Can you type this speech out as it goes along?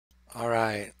All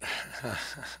right.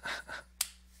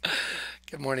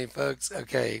 Good morning, folks.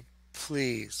 Okay,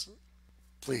 please,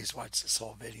 please watch this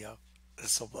whole video.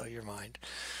 This will blow your mind.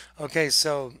 Okay,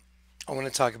 so I want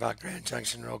to talk about Grand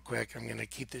Junction real quick. I'm going to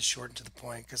keep this short and to the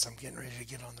point because I'm getting ready to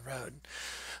get on the road.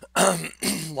 A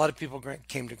lot of people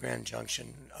came to Grand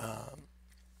Junction.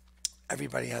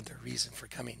 Everybody had their reason for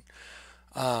coming.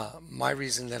 My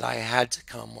reason that I had to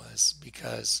come was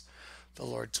because the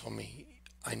Lord told me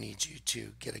I need you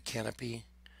to get a canopy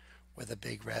with a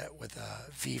big red with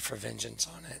a V for vengeance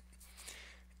on it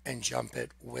and jump it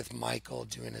with Michael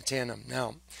doing a tandem.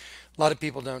 Now, a lot of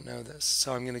people don't know this,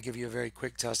 so I'm going to give you a very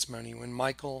quick testimony. When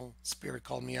Michael Spirit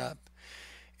called me up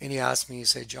and he asked me, he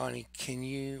said, "Johnny,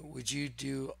 would you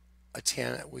do a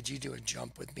tandem? Would you do a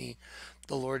jump with me?"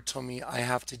 The Lord told me I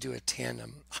have to do a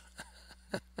tandem.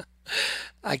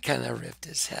 I kind of ripped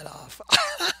his head off.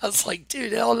 I was like,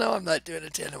 dude, hell no, I'm not doing a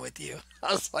tandem with you.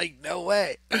 I was like, no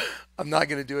way. I'm not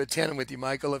going to do a tandem with you,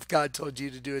 Michael. If God told you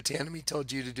to do a tandem, He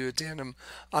told you to do a tandem.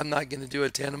 I'm not going to do a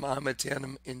tandem. I'm a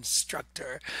tandem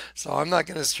instructor. So I'm not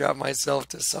going to strap myself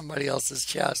to somebody else's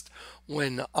chest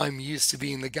when I'm used to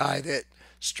being the guy that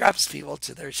straps people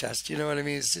to their chest. You know what I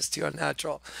mean? It's just too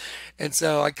unnatural. And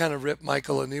so I kind of ripped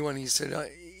Michael a new one. He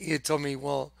said, he had told me,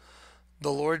 well,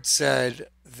 the Lord said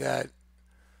that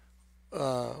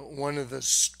one of the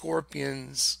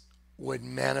scorpions would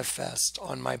manifest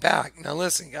on my back. Now,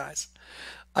 listen, guys.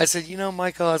 I said,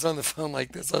 Michael, I was on the phone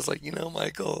like this. I was like,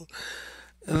 Michael,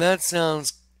 and that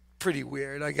sounds pretty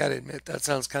weird. I got to admit, that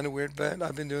sounds kind of weird, but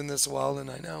I've been doing this a while and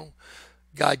I know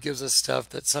God gives us stuff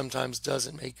that sometimes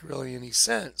doesn't make really any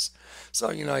sense. So,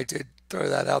 I did throw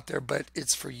that out there, but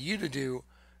it's for you to do,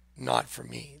 not for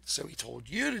me. So He told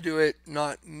you to do it,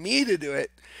 not me to do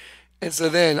it. And so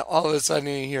then all of a sudden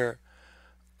I hear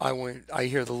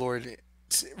the Lord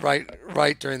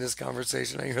right during this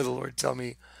conversation. I hear the Lord tell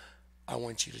me, "I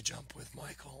want you to jump with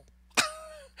Michael."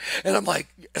 And I'm like,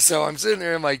 so I'm sitting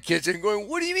there in my kitchen going,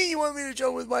 "What do you mean you want me to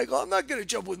jump with Michael? I'm not going to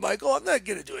jump with Michael. I'm not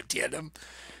going to do a tandem."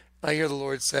 I hear the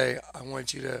Lord say, "I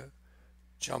want you to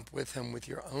jump with him with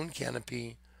your own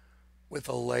canopy with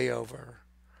a layover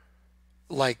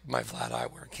like my flat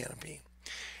eyewear canopy."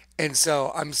 And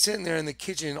so I'm sitting there in the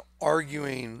kitchen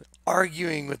arguing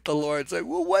with the Lord. It's like,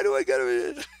 well, why do I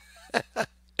gotta?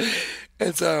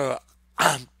 And so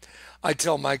I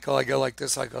tell Michael, I go like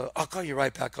this. I go, "I'll call you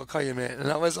right back. I'll call you in a minute."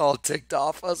 And I was all ticked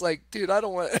off. I was like, dude, I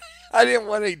don't want. I didn't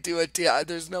want to do it.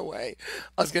 There's no way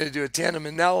I was going to do a tandem.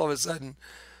 And now all of a sudden,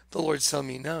 the Lord's telling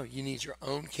me, no, you need your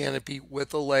own canopy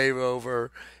with a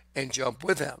layover and jump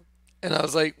with him. And I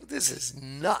was like, this is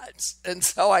nuts. And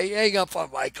so I hang up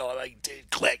on Michael and I do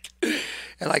click.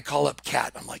 And I call up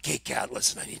Kat. I'm like, hey, Kat,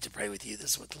 listen, I need to pray with you.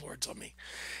 This is what the Lord told me.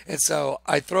 And so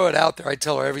I throw it out there. I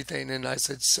tell her everything. And I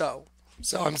said, so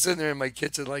I'm sitting there in my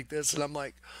kitchen like this. And I'm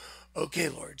like, okay,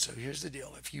 Lord, so here's the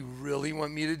deal. If you really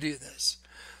want me to do this,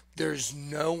 there's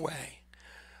no way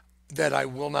that I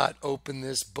will not open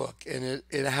this book. And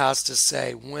it has to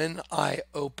say, when I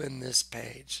open this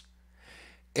page,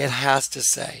 it has to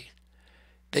say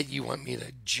that you want me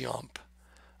to jump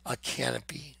a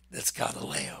canopy that's got a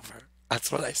layover.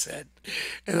 That's what I said.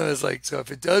 And I was like, so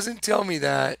if it doesn't tell me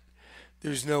that,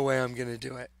 there's no way I'm going to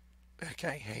do it.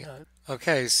 Okay, hang on.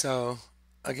 Okay, so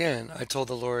again, I told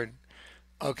the Lord,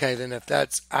 okay, then if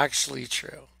that's actually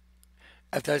true,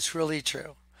 if that's really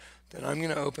true, then I'm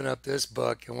going to open up this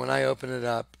book. And when I open it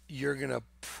up, you're going to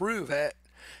prove it.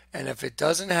 And if it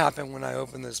doesn't happen when I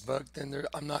open this book, then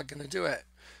I'm not going to do it.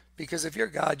 Because if you're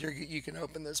God, you can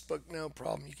open this book, no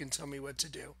problem. You can tell me what to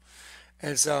do.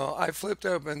 And so I flipped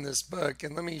open this book,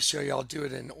 and let me show you. I'll do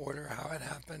it in order how it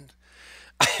happened.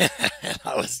 And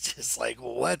I was just like,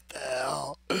 what the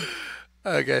hell?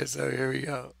 Okay, so here we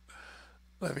go.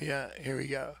 Here we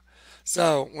go.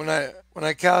 So when I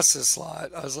cast this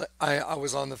slot, I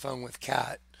was on the phone with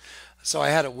Kat. So I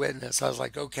had a witness. I was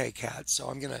like, okay, Kat, so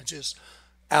I'm gonna just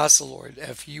ask the Lord,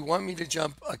 if you want me to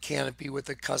jump a canopy with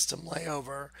a custom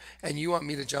layover and you want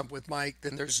me to jump with Mike,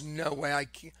 then there's no way I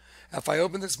can. If I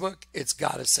open this book, it's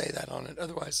got to say that on it.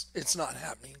 Otherwise, it's not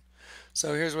happening.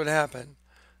 So here's what happened.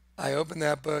 I opened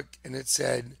that book and it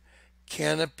said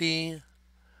canopy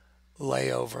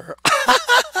layover.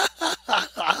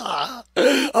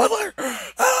 I was like,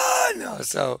 no.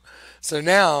 So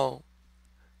now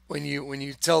when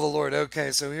you tell the Lord,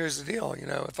 okay, so here's the deal,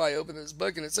 if I open this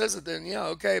book and it says it, then yeah,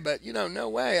 okay, but no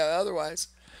way otherwise.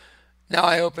 Now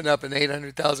I opened up an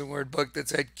 800,000 word book that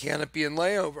said canopy and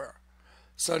layover.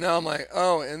 So now I'm like,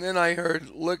 oh, and then I heard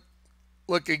look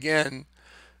again.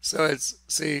 So it's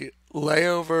see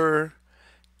layover,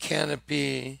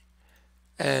 canopy,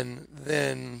 and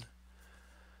then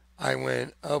I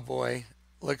went, oh boy.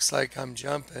 Looks like I'm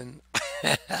jumping.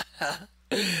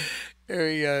 There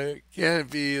we go.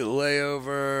 Canopy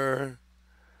layover.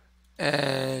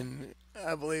 And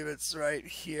I believe it's right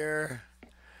here.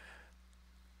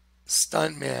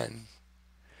 Stuntman.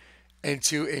 And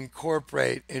to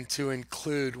incorporate and to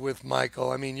include with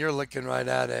Michael. I mean, you're looking right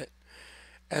at it.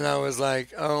 And I was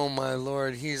like, oh my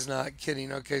Lord, he's not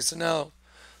kidding. Okay, so now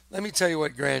let me tell you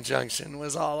what Grand Junction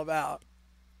was all about.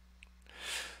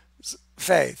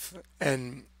 Faith.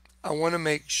 And I want to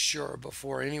make sure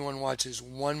before anyone watches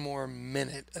one more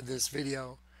minute of this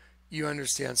video, you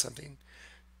understand something.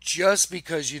 Just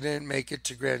because you didn't make it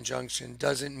to Grand Junction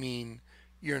doesn't mean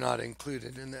you're not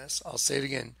included in this. I'll say it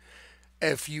again.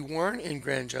 If you weren't in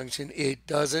Grand Junction, it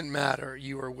doesn't matter.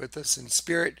 You are with us in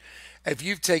spirit. If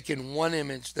you've taken one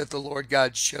image that the Lord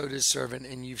God showed his servant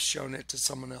and you've shown it to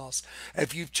someone else,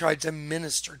 if you've tried to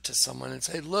minister to someone and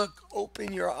say, look,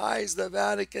 open your eyes, the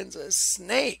Vatican's a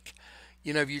snake.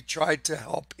 You know, if you tried to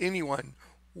help anyone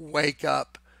wake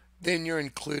up, then you're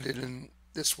included in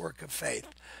this work of faith.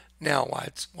 Now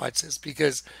watch this,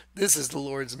 because this is the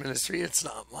Lord's ministry. It's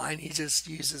not mine. He just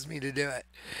uses me to do it.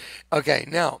 Okay,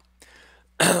 now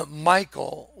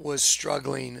Michael was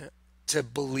struggling to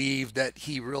believe that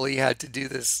he really had to do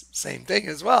this same thing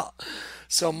as well.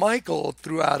 So Michael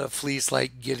threw out a fleece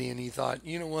like Gideon. He thought,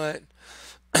 you know what?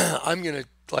 I'm going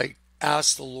to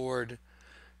ask the Lord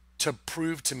to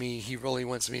prove to me he really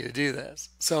wants me to do this.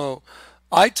 So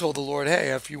I told the Lord,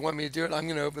 hey, if you want me to do it, I'm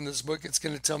going to open this book. It's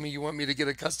going to tell me you want me to get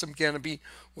a custom canopy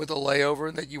with a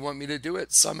layover, that you want me to do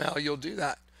it. Somehow you'll do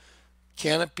that.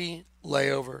 Canopy,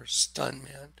 layover,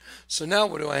 stuntman. So now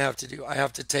what do I have to do? I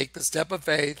have to take the step of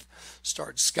faith,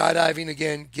 start skydiving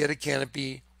again, get a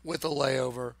canopy with a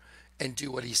layover, and do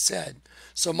what he said.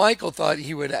 So Michael thought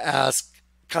he would ask,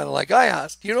 kind of like I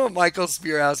asked. You know what Michael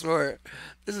Spear asked for?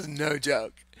 This is no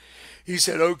joke. He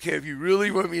said, okay, if you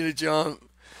really want me to jump,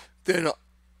 then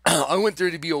I want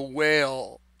there to be a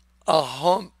whale, a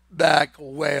humpback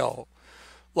whale,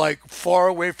 like far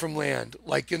away from land,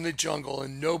 like in the jungle,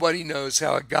 and nobody knows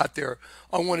how it got there.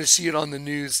 I want to see it on the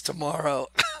news tomorrow.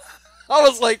 I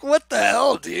was like, what the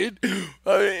hell, dude?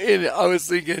 And I was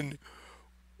thinking,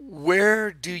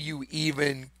 where do you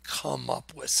even come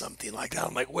up with something like that?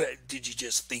 I'm like, what, did you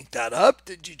just think that up?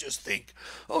 Did you just think,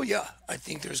 oh yeah, I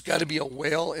think there's got to be a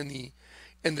whale in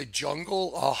the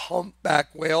jungle, a humpback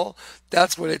whale?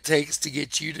 That's what it takes to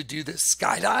get you to do this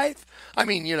skydive? I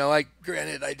mean, you know,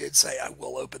 granted, I did say I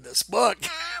will open this book,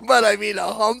 but I mean,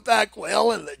 a humpback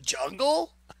whale in the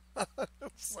jungle?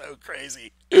 So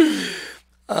crazy.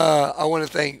 I want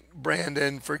to thank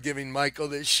Brandon for giving Michael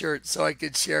this shirt so I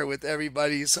could share it with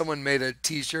everybody. Someone made a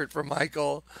t-shirt for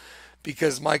Michael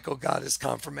because Michael got his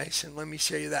confirmation. Let me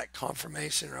show you that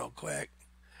confirmation real quick.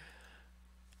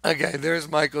 Okay, there's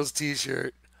Michael's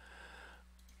t-shirt.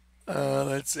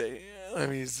 Let's see. Let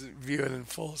me view it in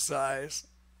full size.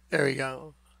 There we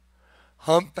go.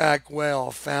 Humpback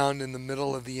whale found in the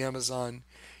middle of the Amazon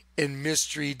in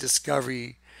mystery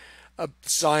discovery.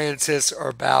 Scientists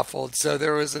are baffled. So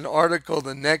there was an article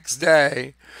the next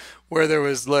day where there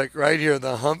was, look, right here,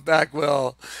 the humpback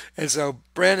whale. And so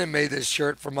Brandon made this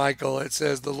shirt for Michael. It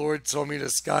says, the Lord told me to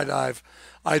skydive.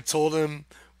 I told him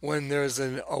when there's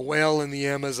a whale in the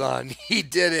Amazon, he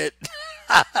did it.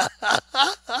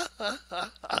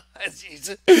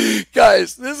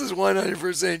 Guys, this is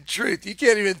 100% truth. You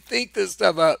can't even think this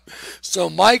stuff up. So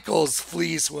Michael's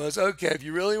fleece was, okay, if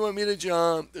you really want me to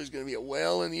jump, there's going to be a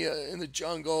whale in the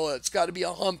jungle. It's got to be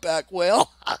a humpback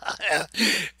whale.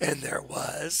 And there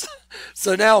was.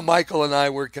 So now Michael and I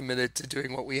were committed to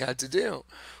doing what we had to do.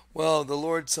 Well, the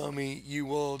Lord told me, you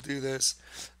will do this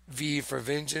V for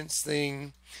vengeance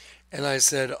thing. And I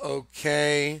said,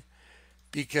 okay,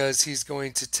 because he's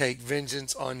going to take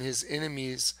vengeance on his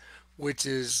enemies, which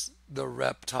is the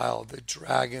reptile, the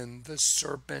dragon, the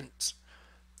serpent,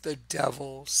 the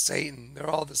devil, Satan. They're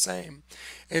all the same.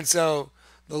 And so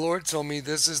the Lord told me,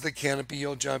 this is the canopy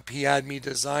you'll jump. He had me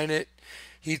design it.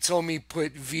 He told me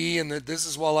put V, and this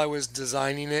is while I was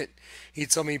designing it. He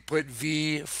told me put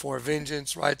V for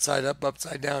vengeance, right side up,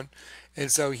 upside down.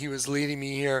 And so he was leading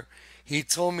me here. He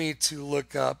told me to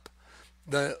look up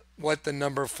what the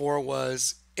number 4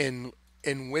 was in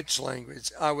which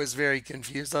language. I was very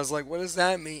confused. I was like, what does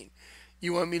that mean?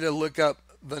 You want me to look up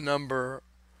the number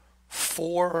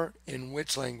 4 in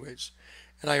which language?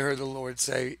 And I heard the Lord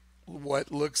say,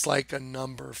 what looks like a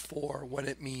number 4, what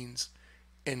it means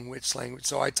in which language.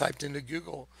 So I typed into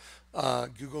Google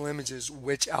Images,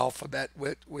 which alphabet,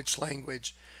 which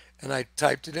language, and I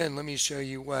typed it in. Let me show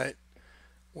you what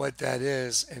that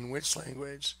is in which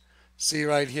language. See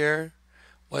right here?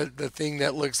 What the thing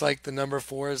that looks like the number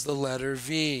 4 is the letter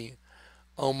V.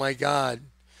 Oh my God.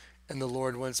 And the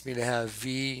Lord wants me to have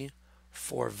V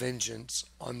for vengeance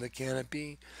on the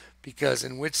canopy, because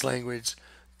in which language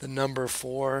the number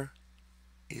 4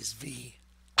 is V.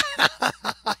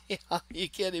 You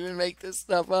can't even make this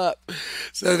stuff up.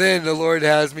 So then the Lord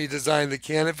has me design the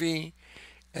canopy,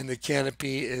 and the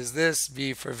canopy is this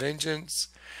V for vengeance.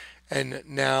 And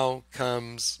now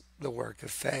comes the work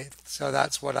of faith. So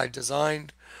that's what I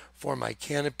designed for my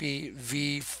canopy,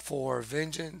 V for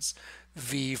vengeance,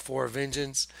 V for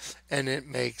vengeance, and it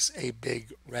makes a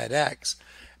big red X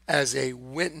as a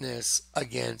witness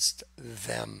against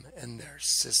them and their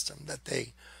system that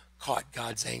they caught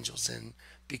God's angels in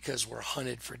because we're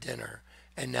hunted for dinner.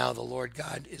 And now the Lord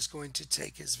God is going to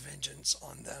take his vengeance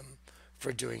on them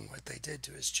for doing what they did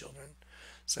to his children.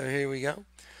 So here we go.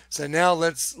 So now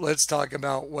let's talk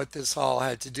about what this all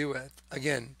had to do with.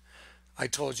 Again, I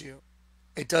told you,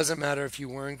 it doesn't matter if you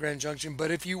were in Grand Junction,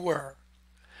 but if you were,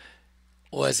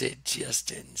 was it just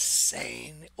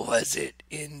insane? Was it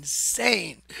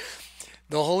insane?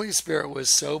 The Holy Spirit was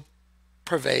so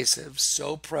pervasive,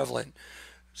 so prevalent.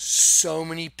 So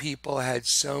many people had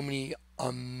so many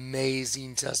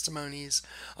amazing testimonies.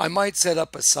 I might set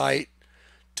up a site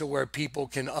to where people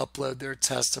can upload their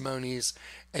testimonies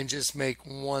and just make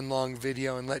one long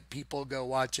video and let people go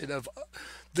watch it. Of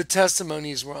the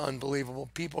testimonies were unbelievable.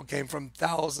 People came from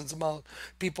thousands of miles.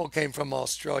 People came from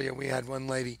Australia. We had one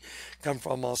lady come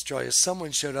from Australia.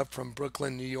 Someone showed up from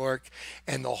Brooklyn, New York,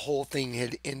 and the whole thing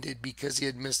had ended because he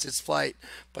had missed his flight.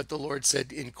 But the Lord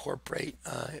said, incorporate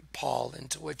Paul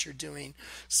into what you're doing.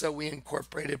 So we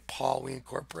incorporated Paul. We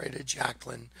incorporated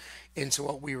Jacqueline into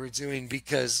what we were doing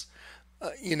because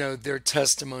their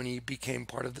testimony became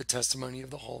part of the testimony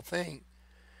of the whole thing.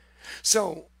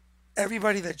 So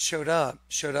everybody that showed up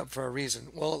for a reason.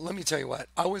 Well, let me tell you what,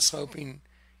 I was hoping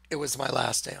it was my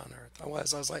last day on earth. I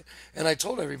was like, and I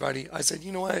told everybody, I said,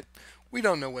 you know what? We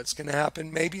don't know what's going to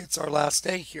happen. Maybe it's our last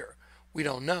day here. We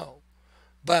don't know.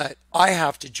 But I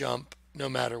have to jump no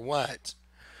matter what.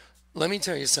 Let me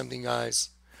tell you something, guys.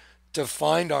 To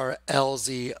find our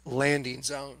LZ landing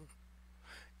zone,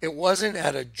 it wasn't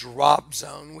at a drop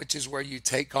zone, which is where you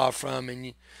take off from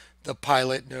and the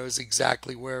pilot knows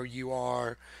exactly where you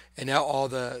are. And now all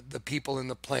the people in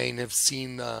the plane have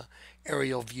seen the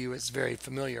aerial view. It's very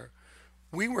familiar.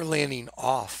 We were landing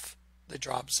off the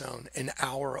drop zone an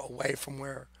hour away from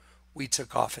where we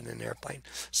took off in an airplane.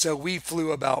 So we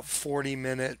flew about 40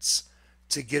 minutes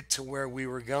to get to where we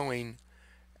were going.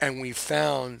 And we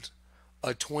found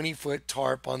a 20-foot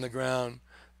tarp on the ground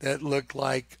that looked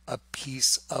like a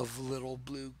piece of little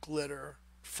blue glitter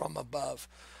from above.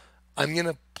 I'm going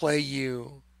to play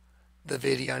you the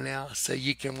video now so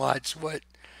you can watch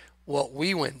what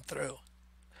we went through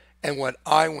and what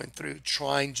I went through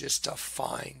trying just to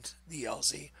find the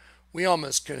LZ. We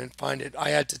almost couldn't find it. I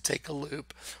had to take a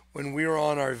loop. When we were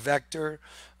on our vector,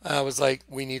 I was like,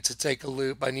 we need to take a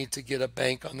loop. I need to get a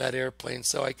bank on that airplane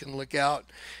so I can look out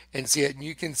and see it. And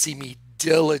you can see me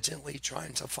diligently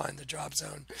trying to find the drop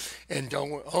zone. And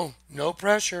no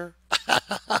pressure.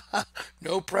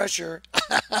 No pressure.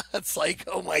 It's like,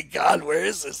 oh my God, where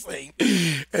is this thing?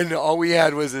 And all we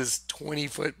had was this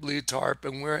 20-foot blue tarp,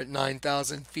 and we're at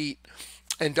 9,000 feet.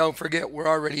 And don't forget, we're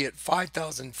already at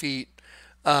 5,000 feet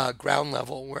ground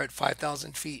level. We're at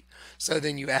 5,000 feet. So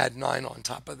then you add 9 on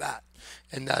top of that.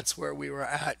 And that's where we were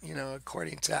at,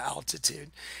 according to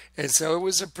altitude. And so it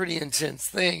was a pretty intense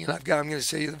thing. And I'm going to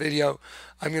show you the video.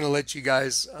 I'm going to let you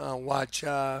guys watch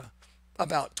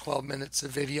about 12 minutes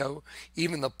of video,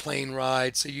 even the plane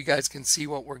ride, so you guys can see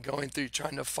what we're going through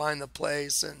trying to find the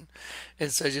place.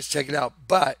 And so just check it out.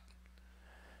 But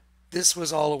this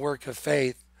was all a work of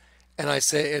faith. And I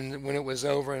said, and when it was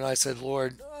over, and I said,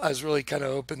 Lord, I was really kind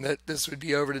of hoping that this would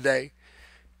be over today.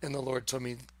 And the Lord told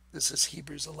me, this is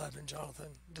Hebrews 11,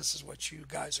 Jonathan. This is what you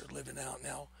guys are living out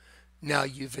now. Now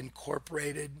you've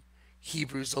incorporated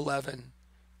Hebrews 11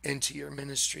 into your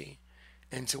ministry,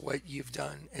 into what you've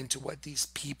done, into what these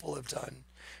people have done,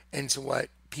 into what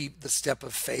the step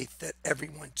of faith that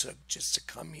everyone took just to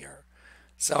come here.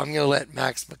 So I'm going to let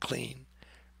Max McLean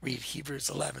read Hebrews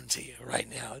 11 to you right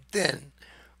now. Then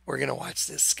we're going to watch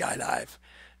this skydive.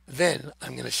 Then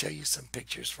I'm going to show you some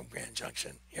pictures from Grand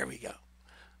Junction. Here we go.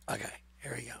 Okay,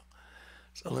 here we go.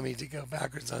 So let me go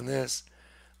backwards on this.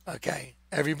 Okay,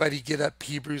 everybody get up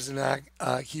Hebrews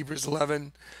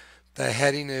 11. The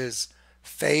heading is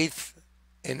Faith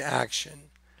in Action.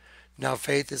 Now,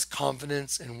 faith is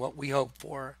confidence in what we hope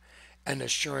for and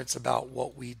assurance about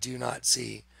what we do not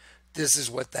see. This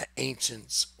is what the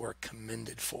ancients were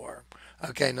commended for.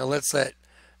 Okay, now let's let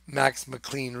Max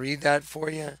McLean read that for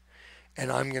you.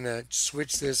 And I'm going to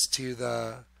switch this to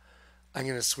the I'm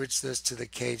going to switch this to the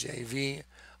KJV.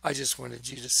 I just wanted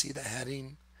you to see the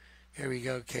heading. Here we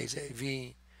go,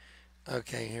 KJV.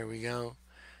 Okay, here we go.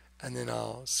 And then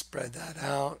I'll spread that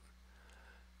out.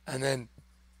 And then,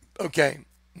 okay,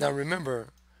 now remember,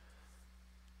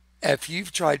 if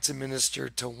you've tried to minister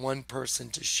to one person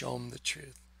to show them the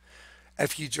truth,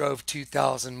 if you drove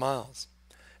 2,000 miles,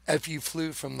 if you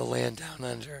flew from the land down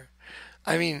under,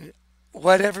 I mean,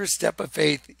 whatever step of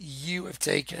faith you have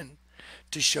taken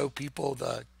to show people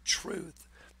the truth.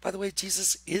 By the way,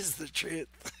 Jesus is the truth.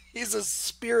 He's the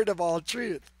spirit of all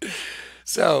truth.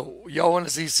 So, y'all want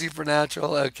to see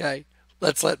supernatural? Okay,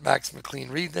 let's let Max McLean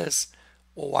read this.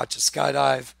 We'll watch a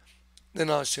skydive. Then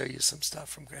I'll show you some stuff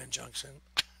from Grand Junction.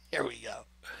 Here we go.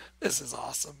 This is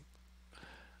awesome.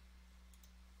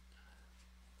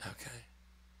 Okay.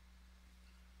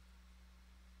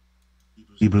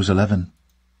 Hebrews 11.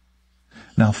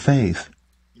 Now faith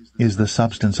is the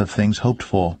substance of things hoped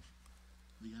for,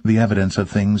 the evidence of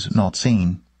things not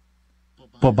seen.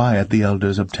 For by it the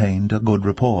elders obtained a good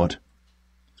report.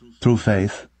 Through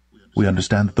faith we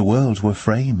understand that the worlds were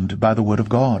framed by the word of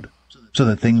God, so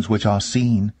that things which are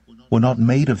seen were not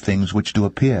made of things which do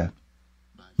appear.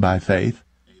 By faith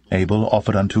Abel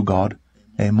offered unto God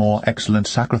a more excellent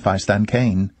sacrifice than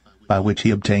Cain, by which he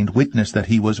obtained witness that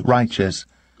he was righteous,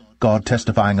 God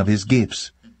testifying of his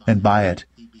gifts, and by it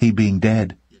he being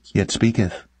dead yet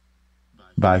speaketh.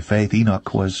 By faith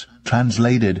Enoch was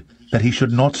translated, that he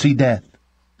should not see death,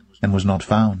 and was not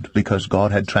found, because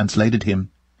God had translated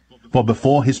him. For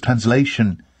before his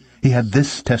translation he had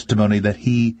this testimony, that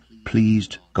he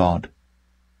pleased God.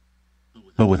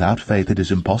 But without faith it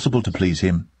is impossible to please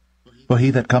him. For he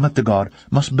that cometh to God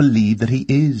must believe that he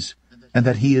is, and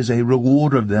that he is a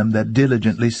rewarder of them that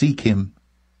diligently seek him.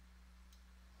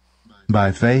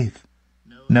 By faith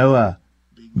Noah,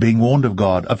 being warned of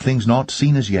God of things not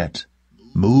seen as yet,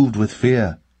 moved with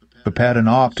fear, prepared an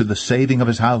ark to the saving of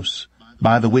his house,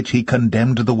 by the which he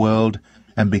condemned the world,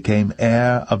 and became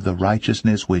heir of the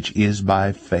righteousness which is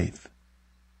by faith.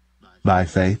 By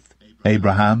faith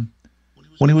Abraham,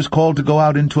 when he was called to go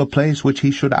out into a place which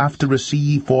he should after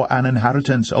receive for an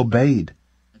inheritance, obeyed,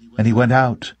 and he went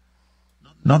out,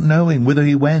 not knowing whither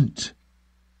he went.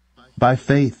 By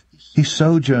faith he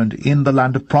sojourned in the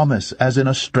land of promise, as in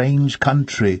a strange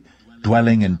country,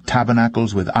 dwelling in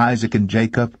tabernacles with Isaac and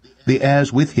Jacob, the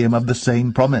heirs with him of the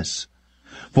same promise.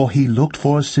 For he looked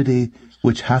for a city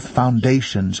which hath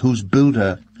foundations, whose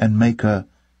builder and maker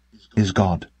is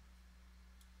God.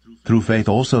 Through faith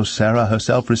also Sarah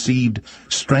herself received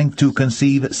strength to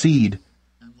conceive seed,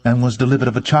 and was delivered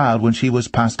of a child when she was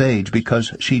past age,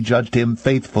 because she judged him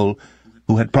faithful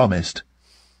who had promised.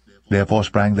 Therefore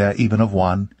sprang there even of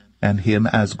one, and him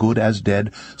as good as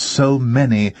dead, so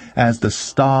many as the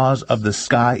stars of the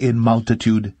sky in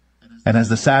multitude, and as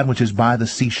the sand which is by the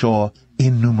seashore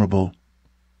innumerable.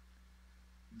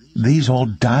 These all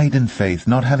died in faith,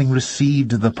 not having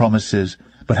received the promises,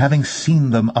 but having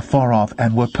seen them afar off,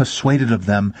 and were persuaded of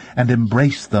them, and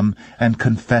embraced them, and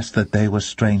confessed that they were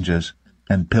strangers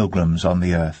and pilgrims on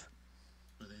the earth.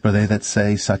 For they that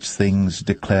say such things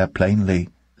declare plainly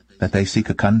that they seek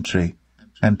a country,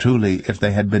 and truly, if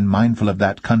they had been mindful of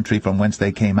that country from whence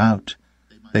they came out,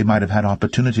 they might have had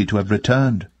opportunity to have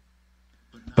returned.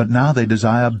 But now they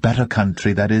desire a better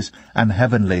country, that is, an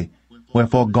heavenly,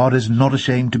 wherefore God is not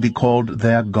ashamed to be called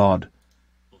their God,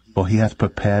 for he hath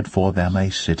prepared for them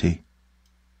a city.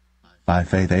 By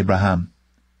faith Abraham,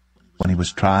 when he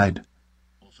was tried,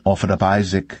 offered up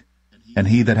Isaac, and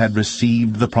he that had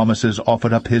received the promises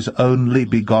offered up his only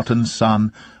begotten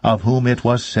son, of whom it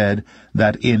was said,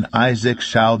 that in Isaac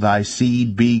shall thy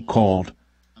seed be called,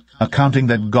 accounting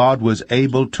that God was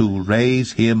able to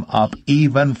raise him up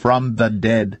even from the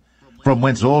dead, from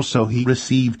whence also he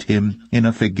received him in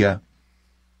a figure.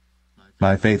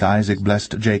 By faith Isaac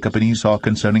blessed Jacob and Esau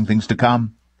concerning things to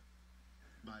come.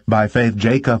 By faith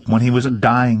Jacob, when he was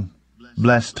dying,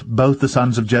 blessed both the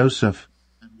sons of Joseph,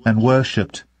 and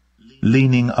worshipped,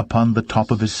 leaning upon the top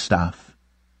of his staff.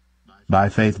 By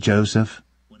faith Joseph,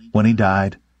 when he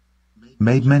died,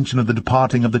 made mention of the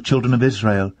departing of the children of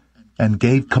Israel, and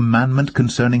gave commandment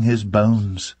concerning his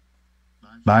bones.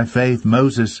 By faith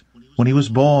Moses, when he was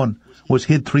born, was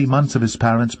hid 3 months of his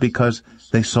parents, because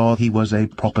they saw he was a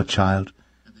proper child,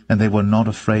 and they were not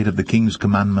afraid of the king's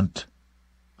commandment.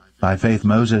 By faith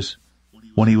Moses,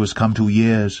 when he was come to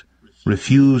years,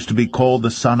 refused to be called the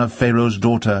son of Pharaoh's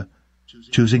daughter,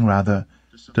 choosing rather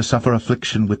to suffer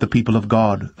affliction with the people of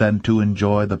God than to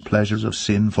enjoy the pleasures of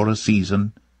sin for a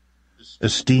season,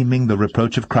 esteeming the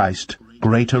reproach of Christ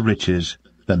greater riches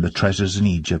than the treasures in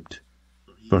Egypt,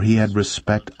 for he had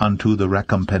respect unto the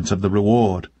recompense of the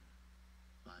reward.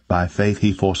 By faith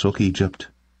he forsook Egypt,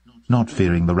 not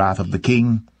fearing the wrath of the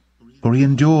king, for he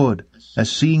endured,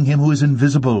 as seeing him who is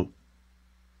invisible.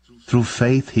 Through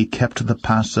faith he kept the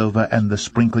Passover and the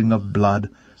sprinkling of blood,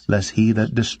 lest he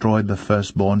that destroyed the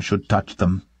firstborn should touch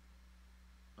them.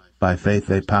 By faith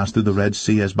they passed through the Red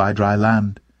Sea as by dry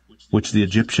land, which the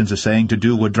Egyptians assaying to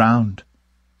do were drowned.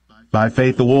 By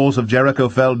faith the walls of Jericho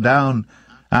fell down,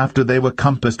 after they were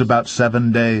compassed about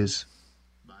 7 days.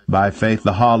 By faith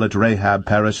the harlot Rahab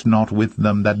perished not with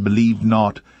them that believed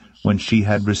not, when she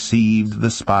had received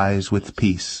the spies with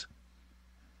peace.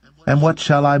 And what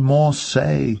shall I more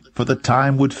say? For the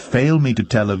time would fail me to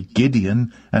tell of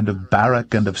Gideon, and of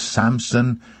Barak, and of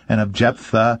Samson, and of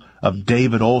Jephthah, of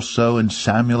David also, and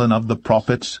Samuel, and of the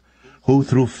prophets, who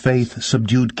through faith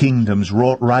subdued kingdoms,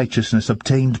 wrought righteousness,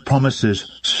 obtained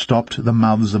promises, stopped the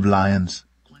mouths of lions,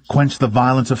 quenched the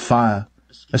violence of fire,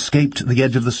 escaped the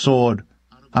edge of the sword,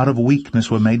 out of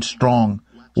weakness were made strong,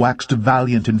 waxed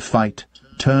valiant in fight,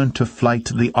 turned to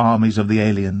flight the armies of the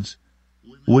aliens.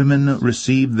 Women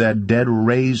received their dead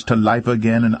raised to life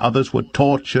again, and others were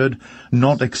tortured,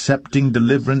 not accepting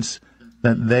deliverance,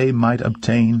 that they might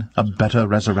obtain a better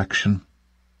resurrection.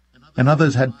 And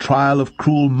others had trial of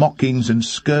cruel mockings and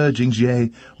scourgings,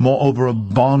 yea, moreover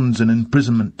of bonds and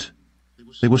imprisonment.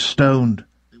 They were stoned,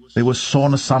 they were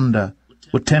sawn asunder,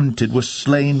 were tempted, were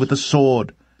slain with the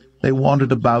sword. They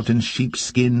wandered about in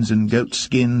sheepskins and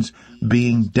goatskins,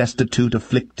 being destitute,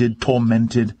 afflicted,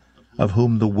 tormented, of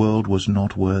whom the world was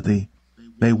not worthy.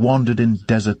 They wandered in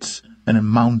deserts, and in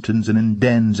mountains, and in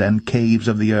dens and caves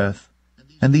of the earth.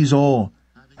 And these all,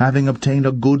 having obtained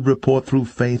a good report through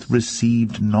faith,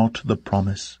 received not the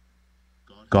promise.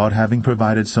 God having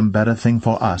provided some better thing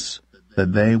for us,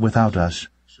 that they without us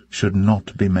should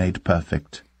not be made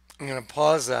perfect. I'm going to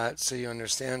pause that so you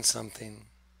understand something.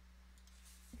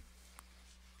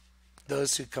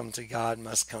 Those who come to God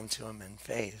must come to Him in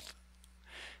faith.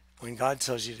 When God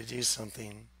tells you to do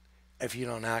something, if you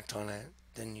don't act on it,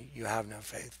 then you have no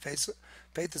faith.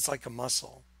 Faith is like a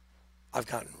muscle. I've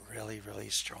gotten really, really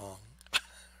strong.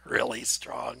 Really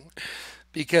strong.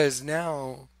 Because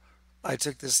now I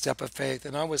took this step of faith,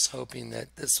 and I was hoping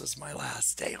that this was my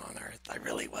last day on earth. I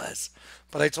really was.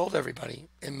 But I told everybody,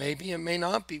 and maybe it may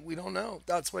not be. We don't know.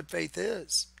 That's what faith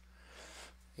is.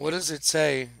 What does it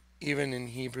say, even in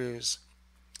Hebrews?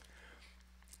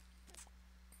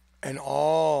 And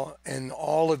all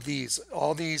of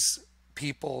these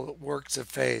people, works of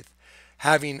faith,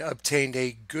 having obtained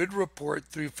a good report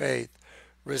through faith,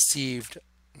 received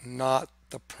not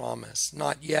the promise,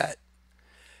 not yet.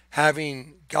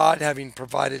 God having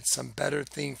provided some better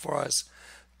thing for us,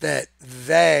 that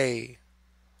they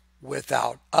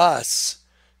without us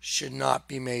should not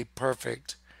be made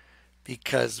perfect,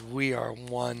 because we are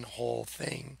one whole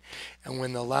thing. And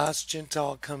when the last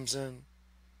Gentile comes in,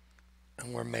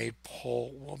 and we're made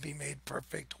whole, we'll be made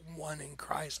perfect, one in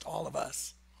Christ, all of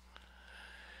us.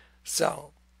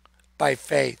 So, by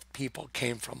faith, people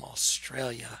came from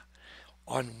Australia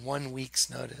on 1 week's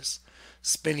notice,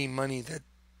 spending money that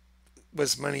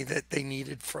was money that they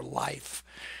needed for life.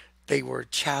 They were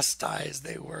chastised,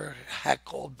 they were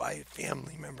heckled by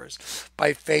family members.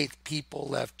 By faith, people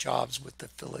left jobs with the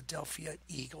Philadelphia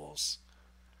Eagles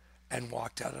and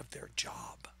walked out of their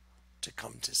job to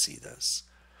come to see this.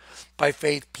 By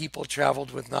faith, people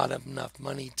traveled with not enough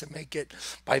money to make it.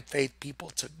 By faith, people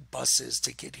took buses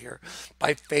to get here.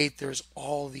 By faith, there's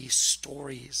all these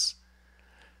stories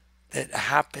that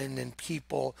happened, and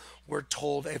people were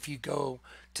told, if you go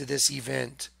to this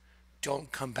event,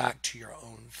 don't come back to your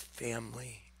own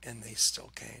family. And they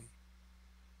still came.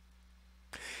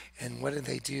 And what did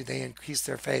they do? They increased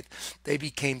their faith. They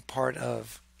became part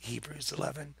of Hebrews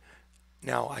 11.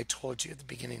 Now, I told you at the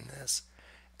beginning of this,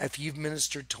 if you've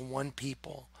ministered to one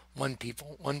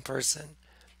person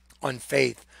on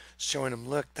faith, showing them,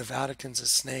 look, the Vatican's a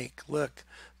snake. Look,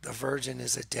 the Virgin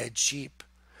is a dead sheep.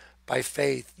 By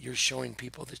faith, you're showing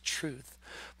people the truth.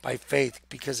 By faith,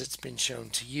 because it's been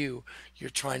shown to you, you're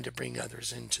trying to bring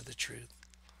others into the truth.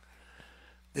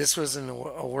 This was a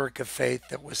work of faith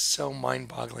that was so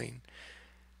mind-boggling.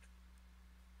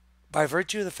 By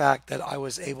virtue of the fact that I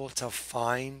was able to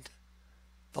find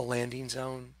the landing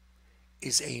zone,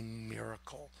 is a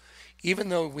miracle. Even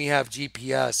though we have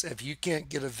GPS, if you can't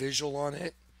get a visual on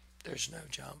it, there's no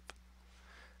jump.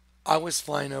 I was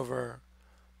flying over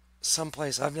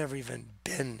someplace I've never even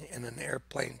been in an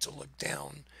airplane to look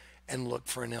down and look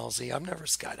for an LZ. I've never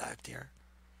skydived here.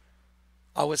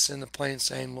 I was in the plane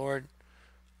saying, Lord,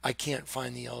 I can't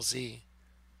find the LZ.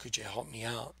 Could you help me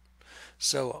out?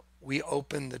 So we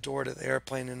opened the door to the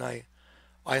airplane, and I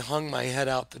hung my head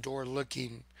out the door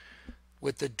looking,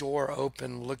 with the door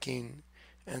open looking,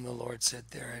 And the Lord said,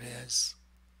 there it is.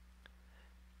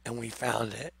 And we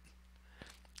found it.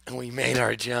 And we made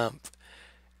our jump.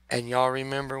 And y'all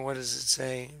remember, what does it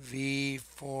say? V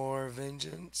for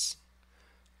vengeance.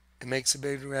 It makes a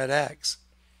big red X.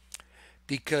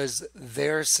 Because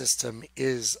their system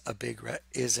is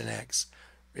is an X.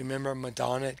 Remember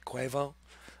Madonna at Quavo?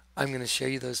 I'm going to show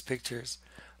you those pictures.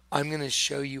 I'm going to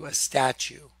show you a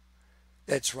statue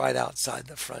that's right outside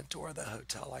the front door of the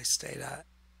hotel I stayed at.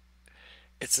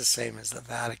 It's the same as the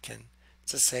Vatican.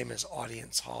 It's the same as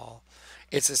Audience Hall.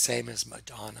 It's the same as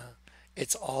Madonna.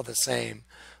 It's all the same.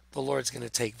 The Lord's going to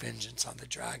take vengeance on the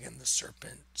dragon, the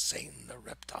serpent, Satan, the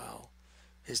reptile.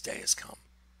 His day has come.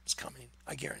 It's coming.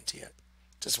 I guarantee it.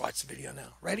 Just watch the video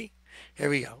now. Ready? Here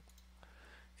we go.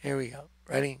 Here we go.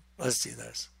 Ready? Let's do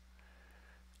this.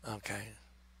 Okay.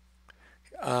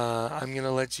 I'm going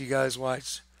to let you guys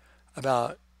watch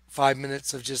about 5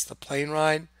 minutes of just the plane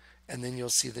ride, and then you'll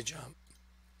see the jump.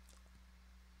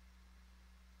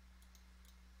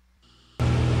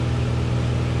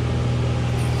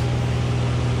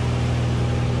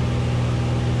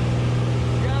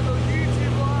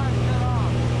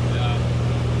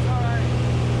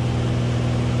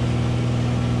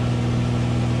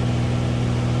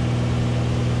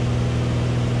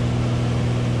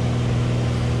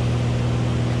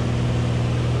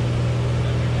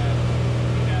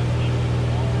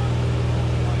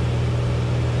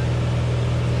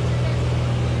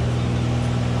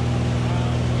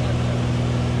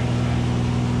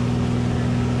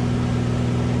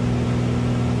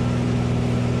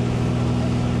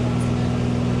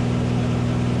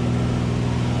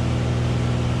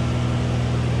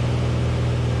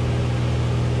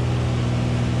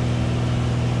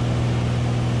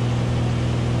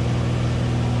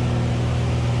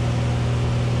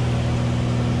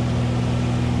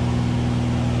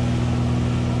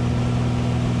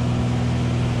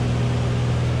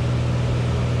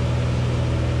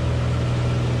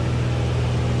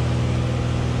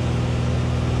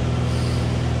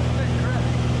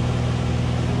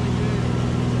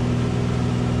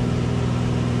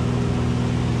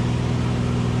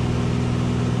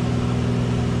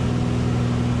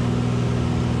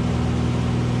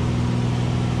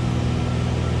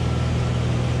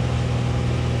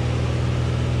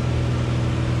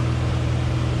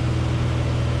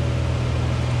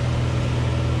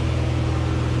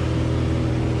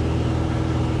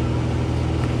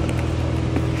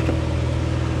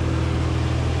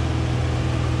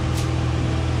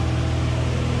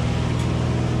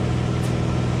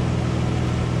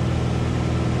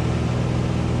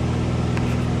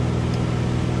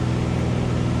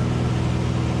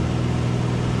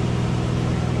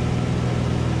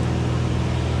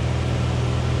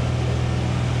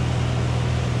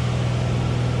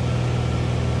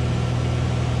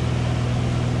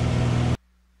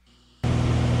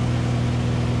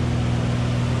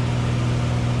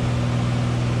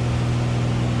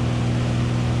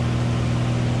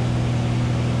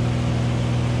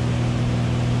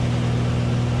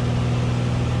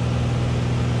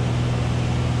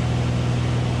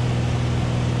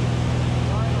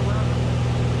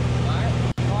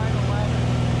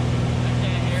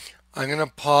 I'm going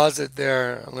to pause it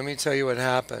there. Let me tell you what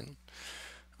happened.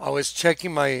 I was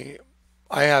checking I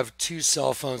have two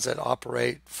cell phones that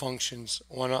operate functions,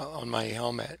 one on my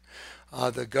helmet,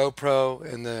 the GoPro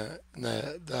and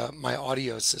my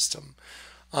audio system.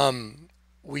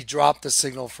 We dropped the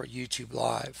signal for YouTube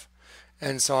Live.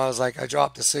 And so I was like, I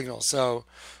dropped the signal. So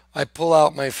I pull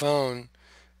out my phone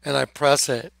and I press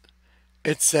it.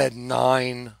 It said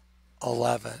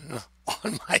 9/11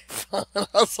 on my phone. I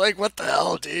was like, what the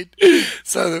hell, dude?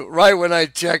 So right when I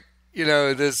check,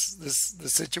 the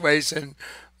situation,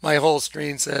 my whole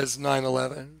screen says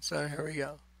 9/11. So here we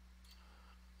go.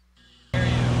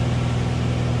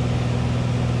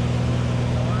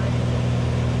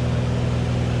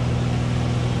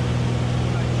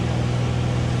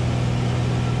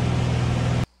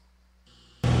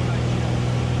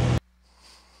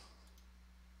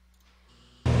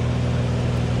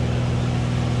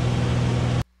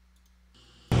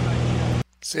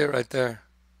 See it right there.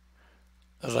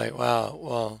 I was like, wow,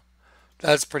 well,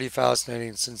 that's pretty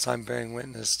fascinating since I'm bearing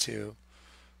witness to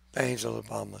the angel of the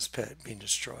bottomless pit being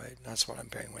destroyed. That's what I'm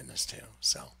bearing witness to.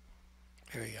 So,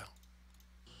 here we go.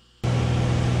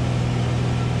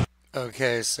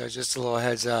 Okay, so just a little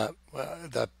heads up.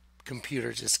 The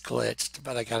computer just glitched,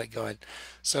 but I got it going.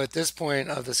 So at this point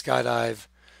of the skydive,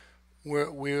 we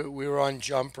were on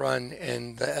jump run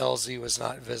and the LZ was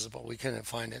not visible. We couldn't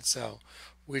find it, so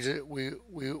we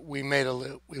made a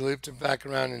loop. We looped it back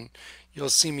around, and you'll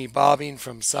see me bobbing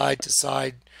from side to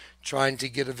side, trying to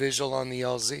get a visual on the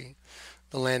LZ,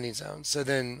 the landing zone. So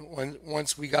then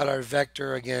once we got our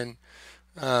vector again,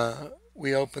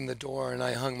 we opened the door and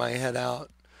I hung my head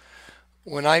out.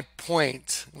 When I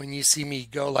point, when you see me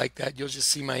go like that, you'll just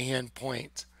see my hand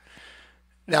point.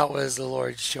 That was the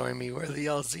Lord showing me where the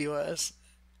LZ was.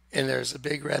 And there's a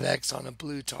big red X on a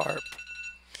blue tarp.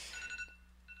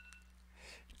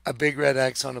 A big red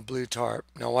X on a blue tarp.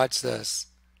 Now watch this.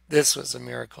 This was a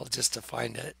miracle just to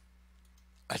find it.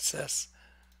 Watch this.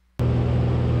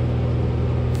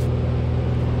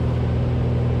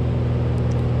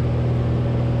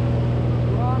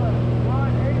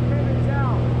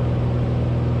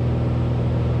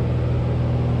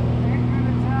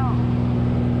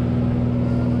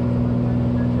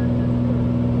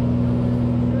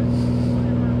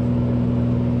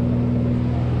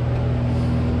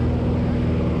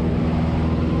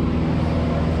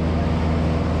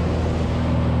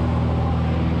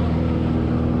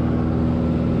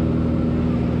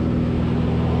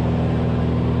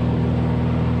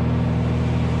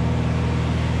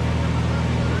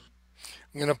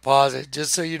 I'm going to pause it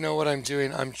just so you know what I'm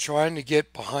doing. I'm trying to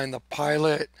get behind the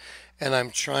pilot and I'm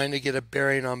trying to get a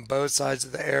bearing on both sides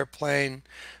of the airplane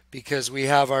because we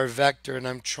have our vector and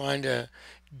I'm trying to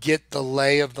get the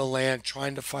lay of the land,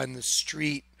 trying to find the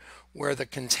street where the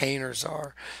containers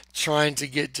are, trying to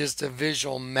get just a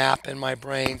visual map in my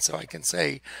brain so I can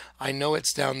say, I know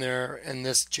it's down there in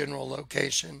this general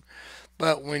location.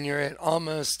 But when you're at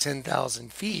almost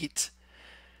 10,000 feet,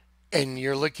 and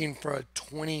you're looking for a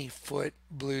 20-foot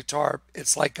blue tarp,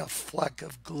 it's like a fleck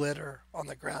of glitter on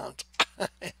the ground.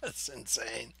 It's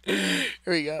insane. Here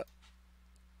we go.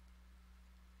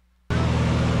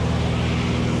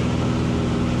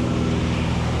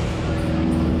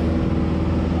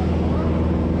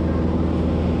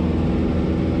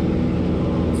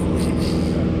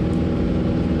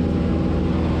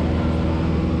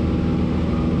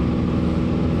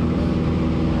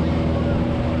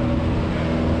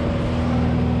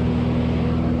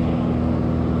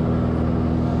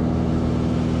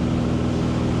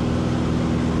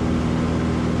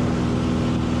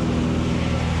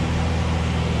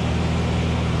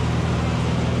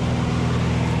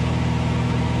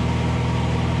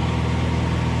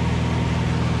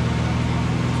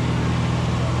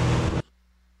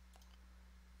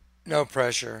 No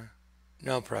pressure.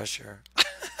 No pressure.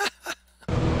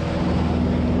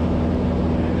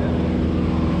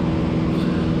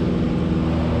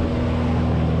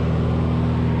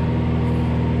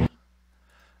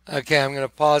 Okay, I'm going to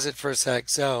pause it for a sec.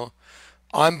 So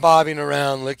I'm bobbing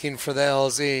around looking for the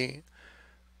LZ.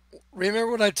 Remember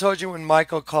what I told you when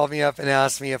Michael called me up and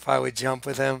asked me if I would jump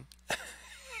with him?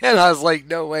 And I was like,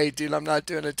 no way, dude, I'm not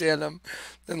doing a tandem.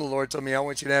 Then the Lord told me, I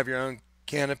want you to have your own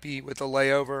canopy with a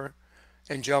layover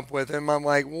and jump with him. I'm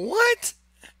like, what?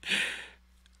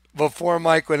 Before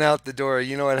Mike went out the door,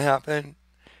 you know what happened?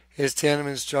 His tandem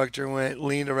instructor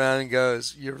leaned around and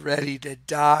goes, "You're ready to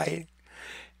die?"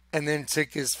 And then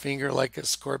took his finger like a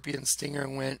scorpion stinger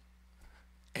and went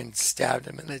and stabbed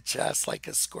him in the chest like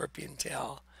a scorpion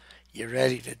tail. "You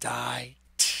ready to die?"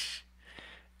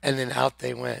 And then out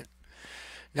they went.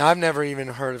 Now, I've never even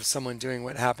heard of someone doing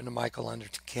what happened to Michael under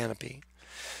canopy.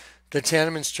 The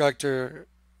tandem instructor,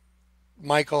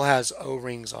 Michael, has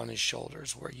O-rings on his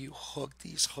shoulders where you hook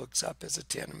these hooks up as a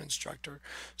tandem instructor.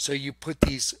 So you put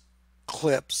these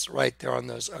clips right there on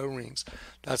those O-rings.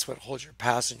 That's what holds your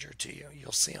passenger to you.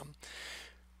 You'll see them.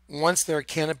 Once their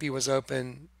canopy was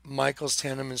open, Michael's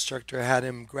tandem instructor had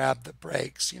him grab the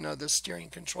brakes, you know, the steering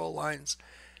control lines.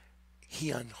 He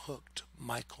unhooked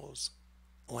Michael's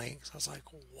legs. I was like,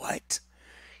 what?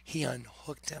 He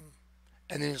unhooked him.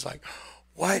 And then he was like,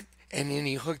 what? And then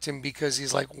he hooked him because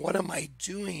he's like, what am I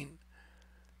doing?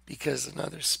 Because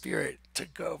another spirit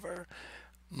took over.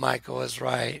 Michael was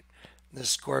right. The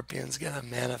scorpion's going to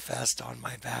manifest on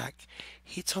my back.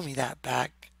 He told me that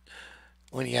back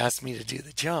when he asked me to do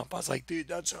the jump. I was like, dude,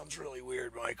 that sounds really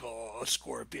weird, Michael. A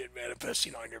scorpion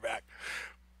manifesting on your back.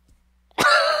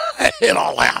 It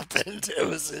all happened. It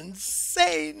was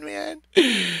insane, man.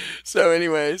 So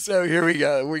anyway, so here we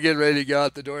go. We're getting ready to go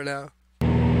out the door now.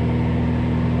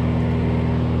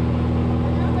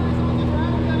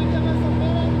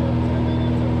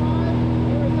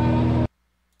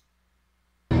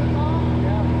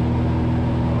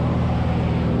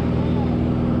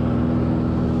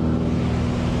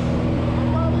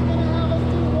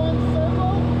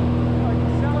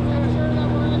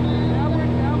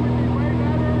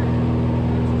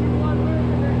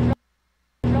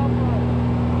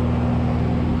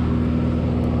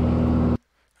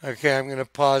 Okay, I'm going to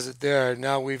pause it there.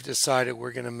 Now we've decided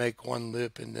we're going to make one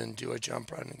loop and then do a jump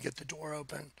run and get the door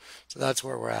open. So that's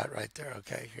where we're at right there.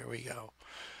 Okay, here we go.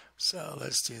 So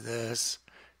let's do this.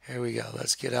 Here we go.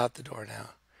 Let's get out the door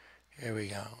now. Here we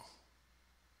go.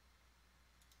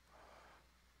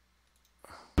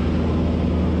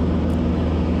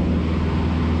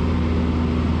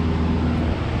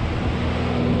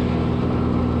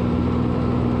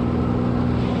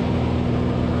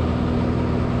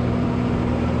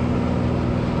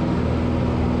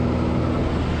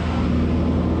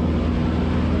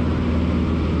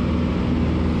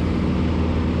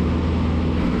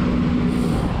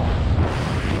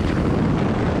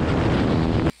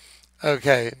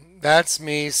 Okay, that's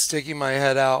me sticking my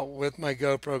head out with my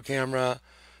GoPro camera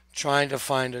trying to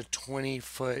find a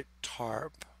 20-foot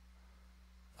tarp.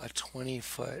 A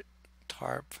 20-foot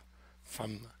tarp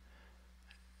from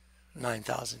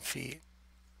 9,000 feet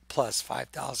plus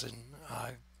 5,000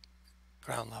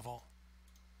 ground level.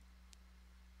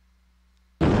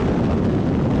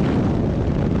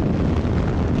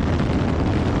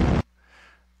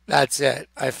 That's it.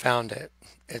 I found it.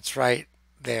 It's right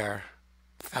there.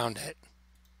 Found it.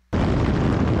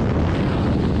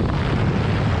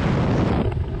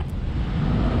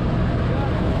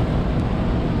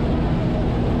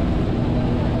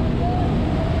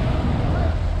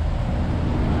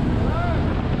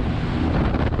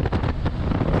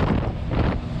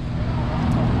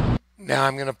 Now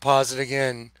I'm going to pause it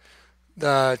again.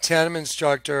 The tandem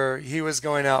instructor, he was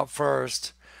going out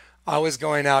first. I was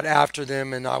going out after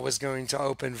them and I was going to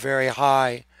open very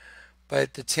high.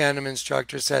 But the tandem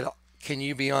instructor said, can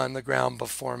you be on the ground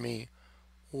before me?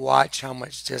 Watch how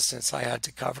much distance I had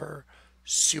to cover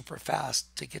super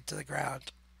fast to get to the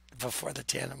ground before the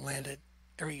tandem landed.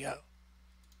 Here we go.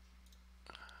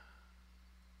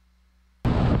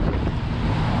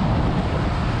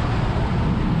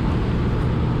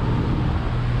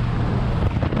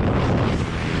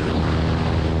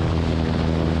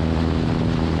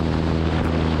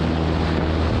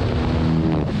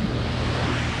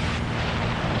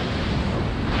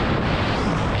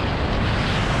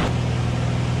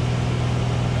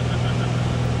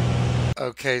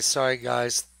 Okay, sorry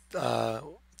guys,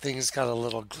 things got a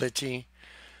little glitchy.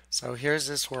 So here's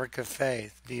this work of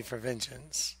faith, V for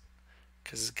vengeance,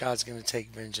 because God's going to take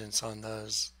vengeance on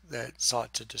those that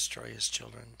sought to destroy his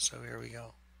children. So here we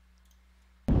go.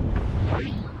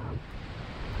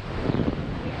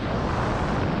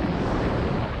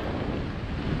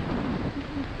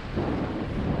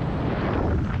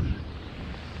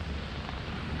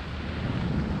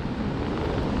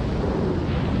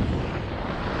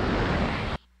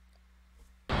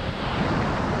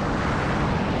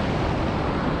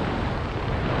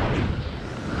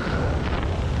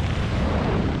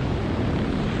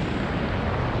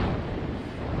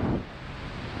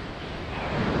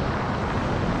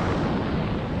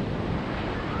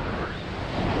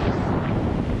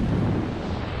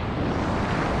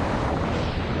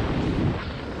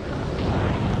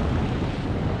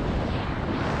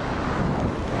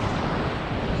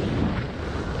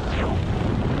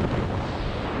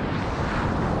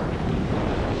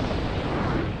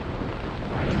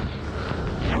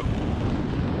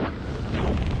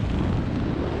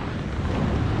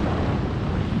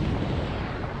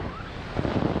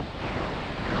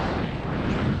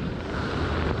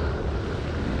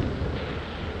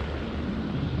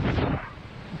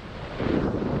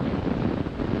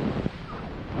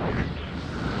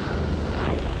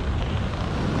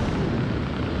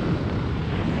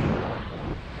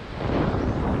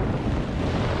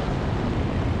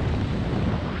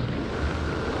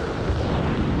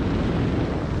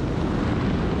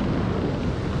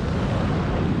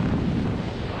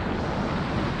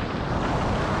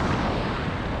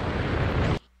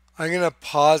 I'm going to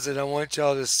pause it. I want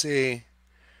y'all to see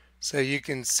so you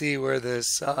can see where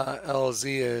this LZ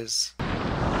is.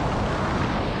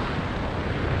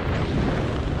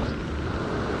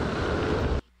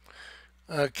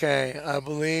 Okay, I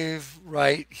believe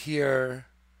right here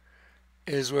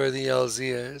is where the LZ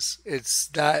is. It's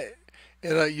that,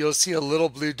 you'll see a little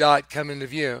blue dot come into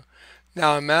view.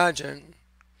 Now imagine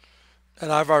that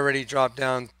I've already dropped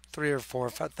down 3,000 or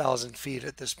 4,000 feet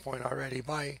at this point already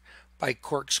by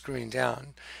corkscrewing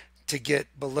down to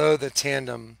get below the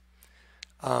tandem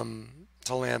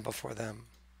to land before them.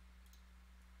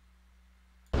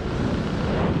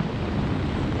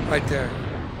 Right there.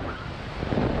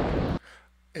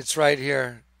 It's right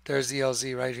here. There's the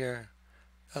LZ right here.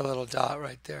 A little dot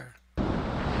right there.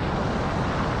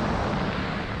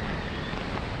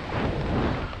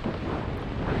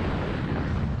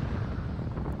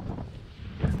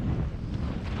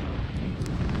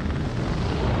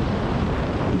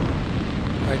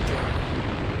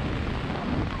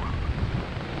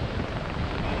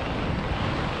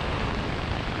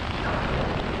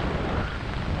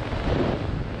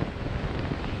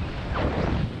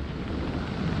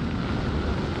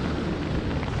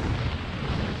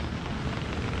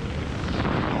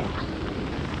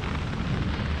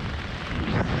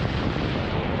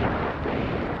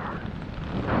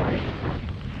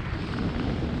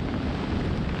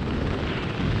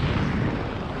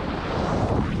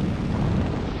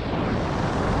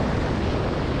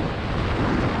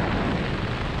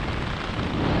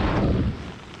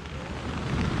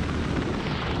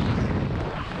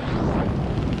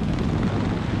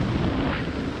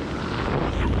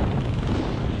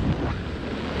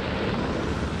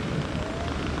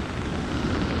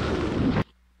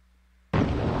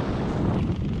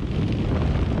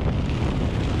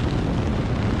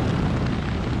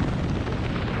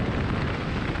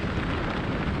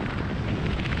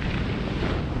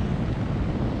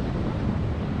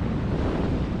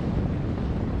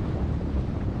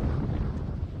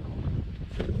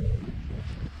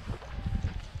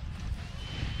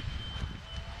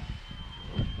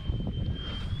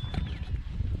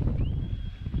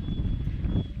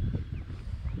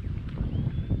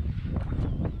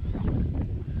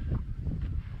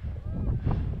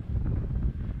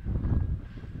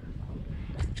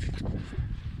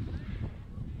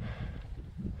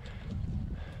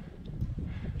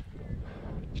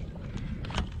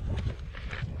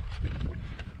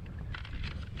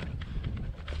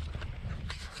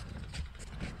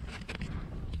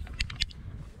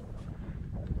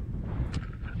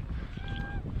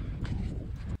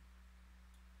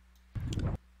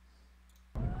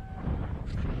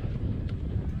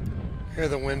 Here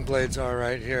the wind blades are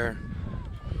right here.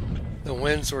 The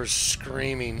winds were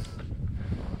screaming.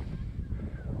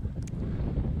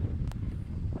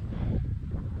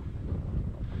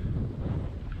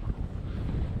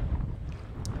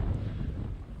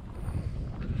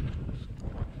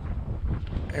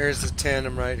 Here's the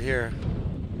tandem right here.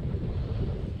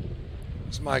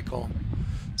 It's Michael.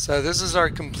 So this is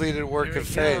our completed work of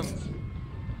faith.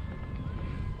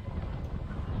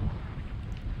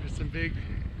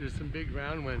 There's some big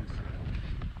round winds.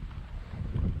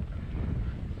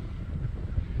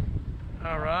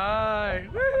 All right.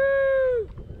 Woohoo!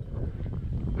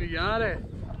 We got it.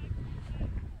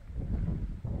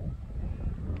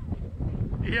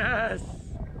 Yes.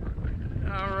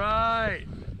 All right.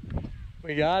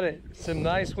 We got it. Some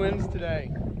nice winds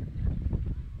today.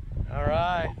 All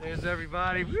right. There's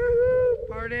everybody. Woo!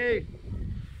 Party.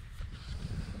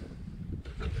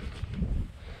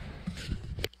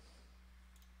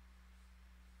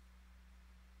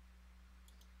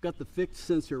 Got the fixed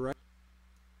sensor right.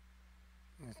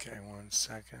 Okay, 1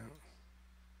 second.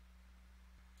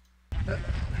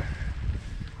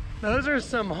 Those are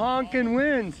some honking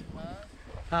winds.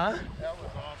 Huh? That was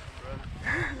awesome, brother.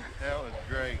 That was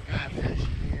great. God bless you,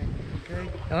 man. Okay.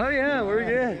 Oh yeah, we're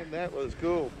good. Man, that was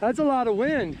cool. That's a lot of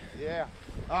wind. Yeah.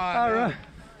 All right.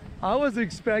 I was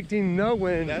expecting no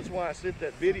wind. That's why I sent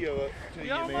that video up to you,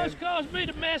 man. almost caused me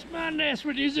to mess my nest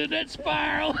with you in that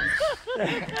spiral.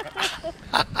 Missed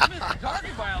the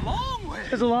target by a long way.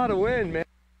 There's a lot of wind,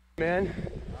 man.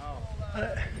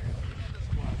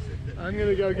 I'm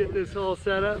gonna go get this all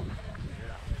set up.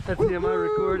 Let's see, am I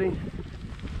recording?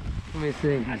 Let me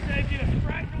see. I saved you a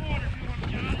Sprite and water if you want to,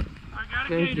 John. I got a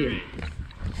Thank you. Gatorade.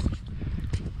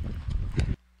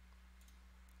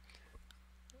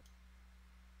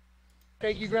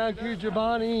 Thank you, ground crew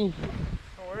Giovanni. No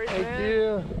worries, Thank man.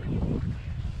 you.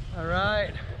 All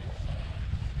right.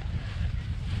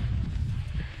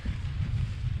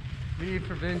 V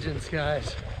for vengeance,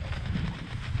 guys.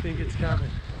 I think it's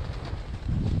coming.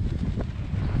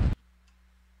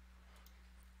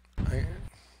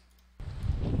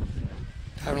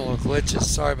 Having a little glitches.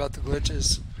 Sorry about the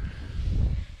glitches.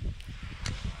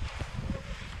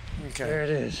 Okay. There it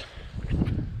is.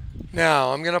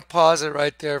 Now I'm gonna pause it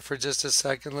right there for just a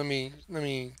second. Let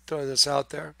me throw this out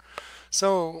there.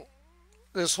 So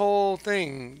this whole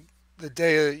thing, the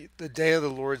day of the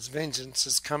Lord's vengeance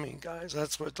is coming, guys.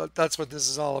 That's what this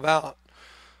is all about.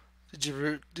 Did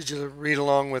you read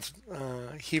along with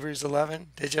Hebrews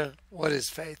 11? Did you? What is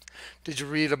faith? Did you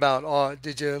read about all?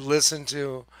 Did you listen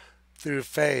to through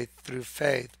faith,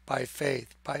 by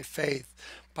faith, by faith,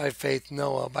 by faith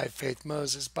Noah, by faith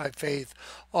Moses, by faith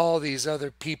all these other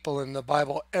people in the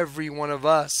Bible, every one of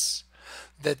us,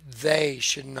 that they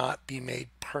should not be made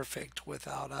perfect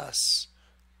without us.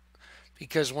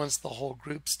 Because once the whole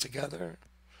group's together,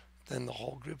 then the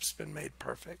whole group's been made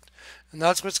perfect. And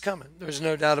that's what's coming. There's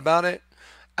no doubt about it.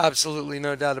 Absolutely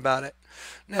no doubt about it.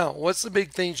 Now, what's the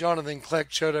big thing Jonathan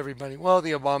Kleck showed everybody? Well,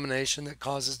 the abomination that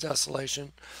causes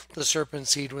desolation, the serpent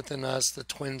seed within us, the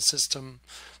twin system.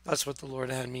 That's what the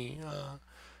Lord had me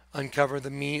uncover.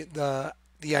 The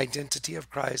identity of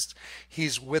Christ.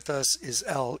 He's with us is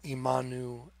El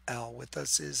Immanuel. With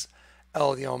us is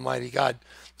El, the Almighty God.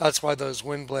 That's why those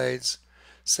wind blades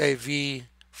say V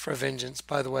for vengeance.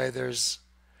 By the way,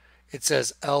 it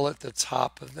says L at the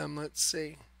top of them. Let's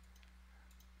see.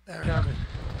 There.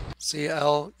 See,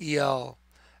 L-E-L.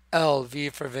 L, V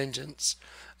for vengeance.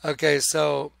 Okay,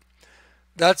 so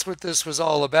that's what this was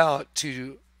all about.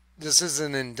 This is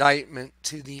an indictment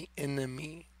to the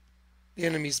enemy. The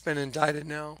enemy's been indicted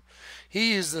now.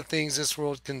 He used the things this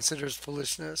world considers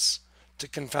foolishness to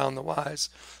confound the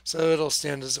wise. So it'll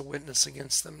stand as a witness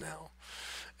against them now.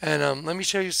 And let me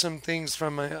show you some things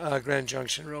from my Grand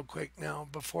Junction real quick now.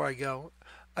 Before I go,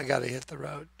 I got to hit the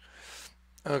road.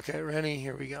 Okay, ready?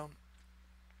 Here we go.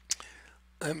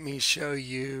 Let me show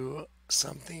you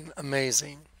something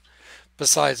amazing.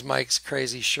 Besides Mike's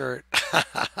crazy shirt.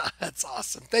 That's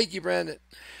awesome. Thank you, Brandon.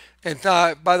 And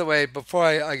by the way, before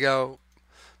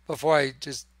I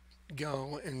just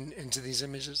go into these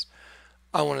images,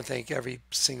 I want to thank every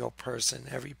single person,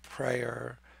 every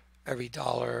prayer, every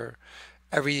dollar,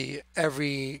 every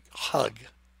hug,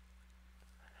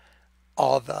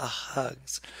 all the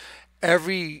hugs.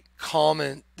 Every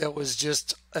comment that was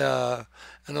just an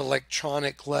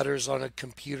electronic letters on a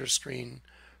computer screen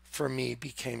for me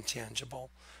became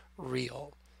tangible,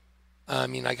 real. I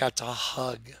mean, I got to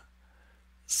hug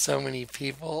so many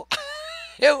people.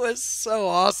 It was so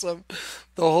awesome.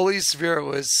 The Holy Spirit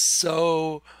was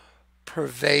so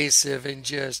pervasive and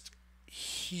just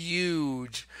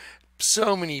huge.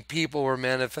 So many people were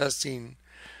manifesting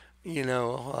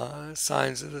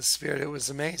signs of the Spirit. It was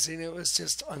amazing. It was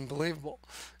just unbelievable.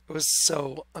 It was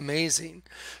so amazing.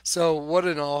 So what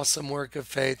an awesome work of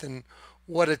faith, and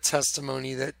what a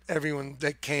testimony that everyone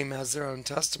that came has their own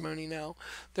testimony now.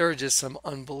 There are just some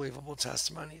unbelievable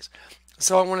testimonies.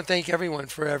 So I want to thank everyone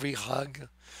for every hug,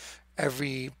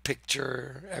 every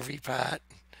picture, every pat,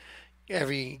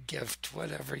 every gift,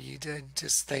 whatever you did.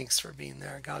 Just thanks for being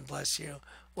there. God bless you.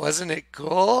 Wasn't it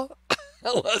cool?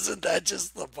 Wasn't that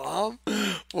just the bomb?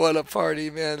 What a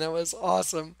party, man. That was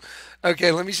awesome.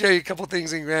 Okay, let me show you a couple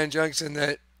things in Grand Junction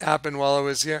that happened while I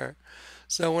was here.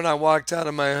 So when I walked out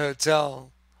of my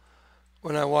hotel,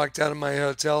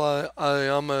 I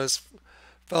almost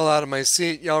fell out of my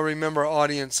seat. Y'all remember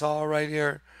Audience Hall right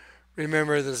here?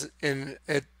 Remember this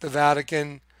at the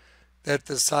Vatican, that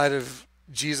the side of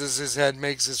Jesus' head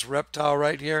makes this reptile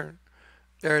right here?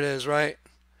 There it is, right?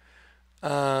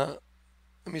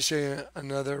 Let me show you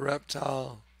another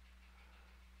reptile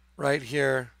right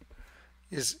here.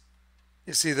 You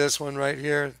see this one right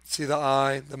here? See the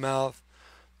eye, the mouth,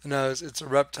 the nose? It's a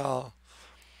reptile.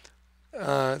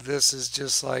 This is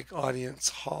just like Audience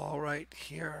Hall right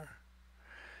here.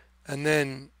 And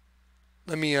then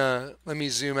let me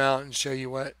zoom out and show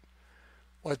you what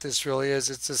this really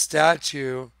is. It's a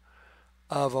statue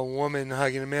of a woman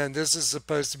hugging a man. This is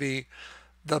supposed to be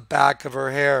the back of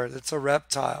her hair. It's a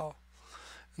reptile.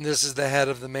 And this is the head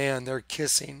of the man. They're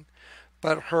kissing.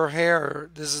 But her hair,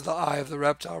 this is the eye of the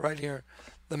reptile right here.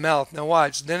 The mouth. Now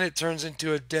watch. Then it turns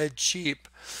into a dead sheep.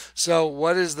 So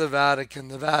what is the Vatican?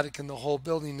 The Vatican, the whole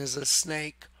building is a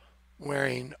snake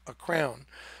wearing a crown,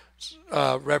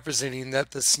 representing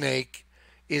that the snake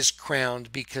is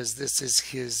crowned because this is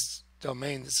his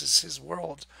domain. This is his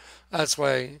world. That's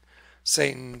why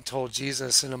Satan told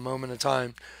Jesus in a moment of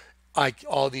time,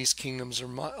 all these kingdoms are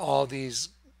mine, all these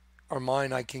are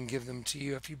mine. I can give them to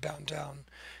you if you bow down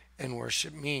and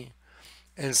worship me.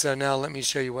 And so now let me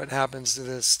show you what happens to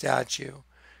this statue.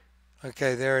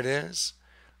 Okay, there it is.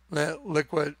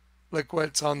 Look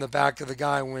what's on the back of the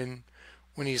guy when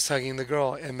he's hugging the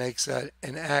girl. It makes an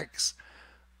X.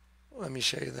 Let me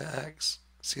show you the X.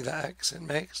 See the X it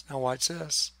makes? Now watch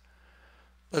this.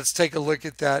 Let's take a look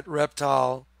at that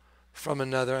reptile from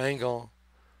another angle.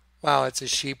 Wow, it's a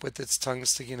sheep with its tongue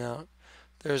sticking out.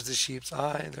 There's the sheep's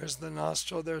eye. There's the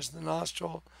nostril. There's the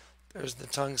nostril. There's the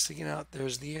tongue sticking out.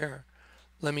 There's the ear.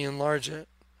 Let me enlarge it.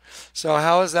 So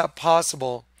how is that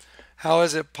possible? How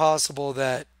is it possible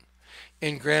that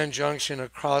in Grand Junction,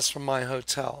 across from my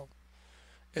hotel,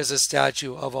 is a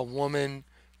statue of a woman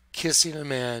kissing a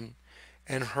man,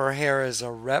 and her hair is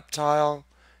a reptile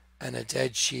and a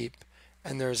dead sheep,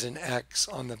 and there's an X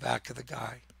on the back of the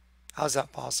guy? How's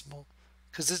that possible?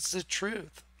 Because it's the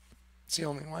truth. It's the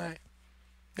only way.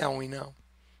 Now we know.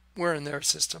 We're in their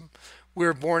system.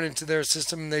 We're born into their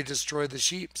system, and they destroy the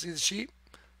sheep. See the sheep?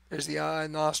 There's the eye,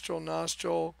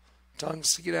 nostril, tongue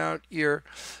sticking out, ear.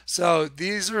 So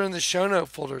these are in the show note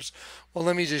folders. Well,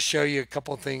 let me just show you a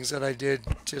couple of things that I did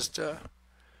just to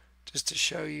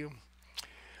show you.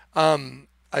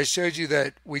 I showed you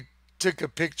that we took a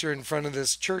picture in front of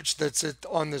this church that's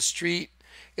on the street,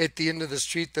 at the end of the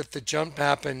street that the jump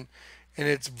happened, and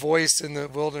it's voiced in the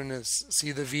wilderness.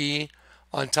 See the V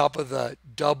on top of the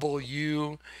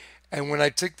W? And when I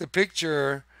took the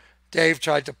picture, Dave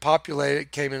tried to populate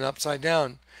it, came in upside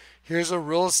down. Here's a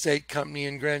real estate company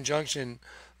in Grand Junction,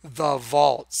 The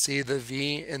Vault. See the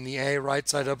V and the A right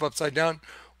side up, upside down?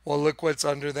 Well, look what's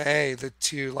under the A, the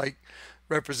two, like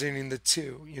representing the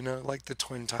two, like the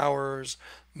Twin Towers,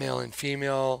 male and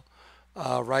female,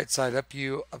 right side up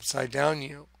U, upside down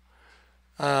U.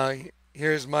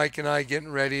 Here's Mike and I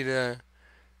getting ready to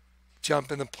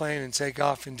jump in the plane and take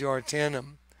off and do our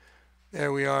tandem.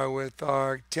 There we are with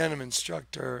our tandem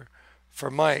instructor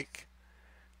for Mike.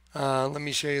 Let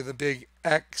me show you the big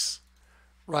X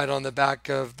right on the back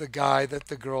of the guy that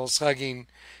the girl's hugging,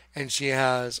 and she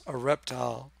has a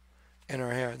reptile in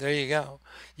her hair. There you go.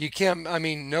 You can't,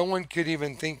 no one could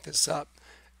even think this up.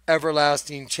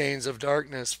 Everlasting chains of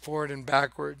darkness, forward and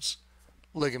backwards,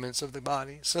 ligaments of the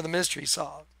body. So the mystery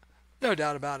solved. No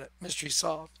doubt about it. Mystery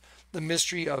solved. The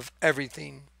mystery of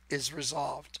everything is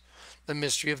resolved. The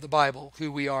mystery of the Bible,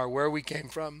 who we are, where we came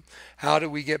from, how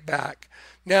did we get back.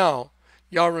 Now,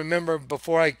 y'all remember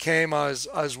before I came, I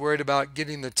was worried about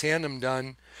getting the tandem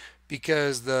done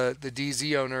because the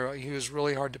DZ owner, he was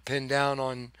really hard to pin down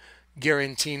on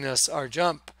guaranteeing us our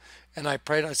jump. And I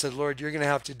prayed, I said, Lord, you're going to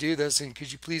have to do this, and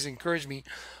could you please encourage me?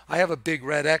 I have a big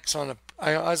red X on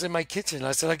I was in my kitchen.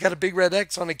 I said, I got a big red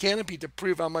X on a canopy to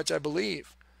prove how much I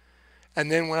believe.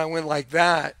 And then when I went like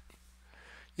that,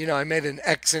 I made an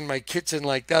X in my kitchen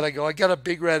like that. I go, I got a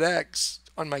big red X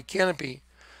on my canopy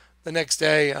The next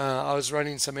day, I was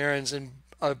running some errands and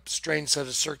a strange set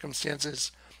of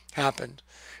circumstances happened.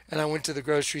 And I went to the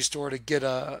grocery store to get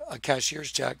a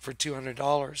cashier's check for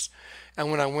 $200.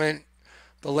 And when I went,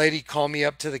 the lady called me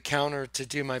up to the counter to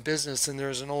do my business, and there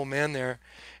was an old man there.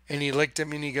 And he looked at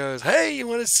me and he goes, "Hey, you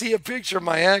want to see a picture of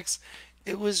my ex?"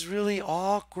 It was really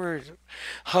awkward.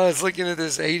 I was looking at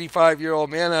this 85-year-old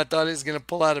man. I thought he was going to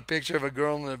pull out a picture of a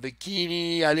girl in a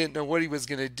bikini. I didn't know what he was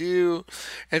going to do.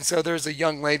 And so there's a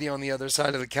young lady on the other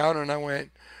side of the counter, and I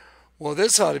went, well,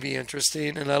 this ought to be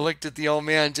interesting. And I looked at the old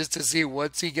man just to see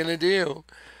what's he going to do.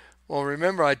 Well,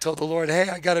 remember, I told the Lord, hey,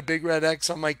 I got a big red X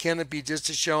on my canopy just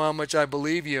to show how much I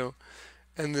believe you.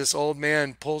 And this old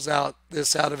man pulls out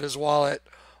this out of his wallet,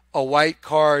 a white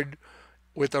card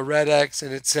with a red X,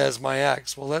 and it says my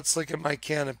ex. Well, let's look at my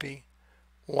canopy.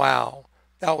 Wow.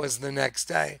 That was the next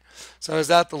day. So is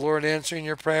that the Lord answering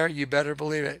your prayer? You better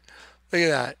believe it. Look at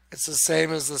that. It's the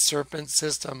same as the serpent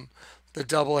system, the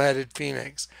double-headed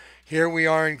phoenix. Here we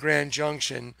are in Grand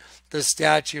Junction. The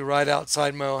statue right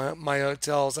outside my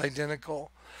hotel is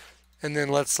identical. And then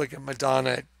let's look at Madonna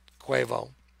at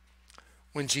Quavo.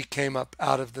 When she came up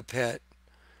out of the pit,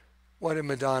 what did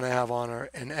Madonna have on her?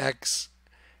 An X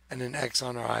and an X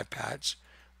on her eye patch.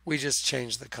 We just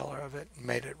changed the color of it and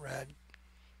made it red.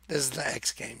 This is the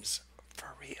X Games for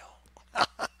real.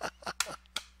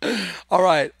 All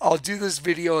right, I'll do this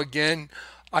video again.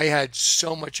 I had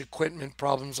so much equipment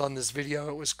problems on this video.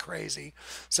 It was crazy.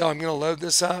 So I'm going to load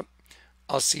this up.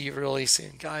 I'll see you really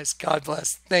soon, guys. God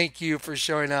bless. Thank you for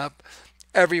showing up.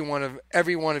 Every one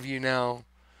of you now,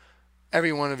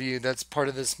 every one of you that's part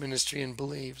of this ministry and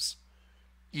believes,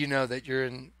 you know that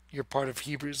you're part of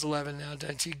Hebrews 11 now,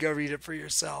 don't you? Go read it for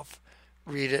yourself.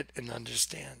 Read it and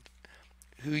understand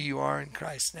who you are in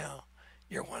Christ now.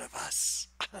 You're one of us.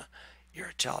 You're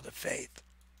a child of faith.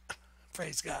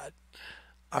 Praise God.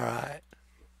 All right.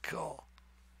 Cool.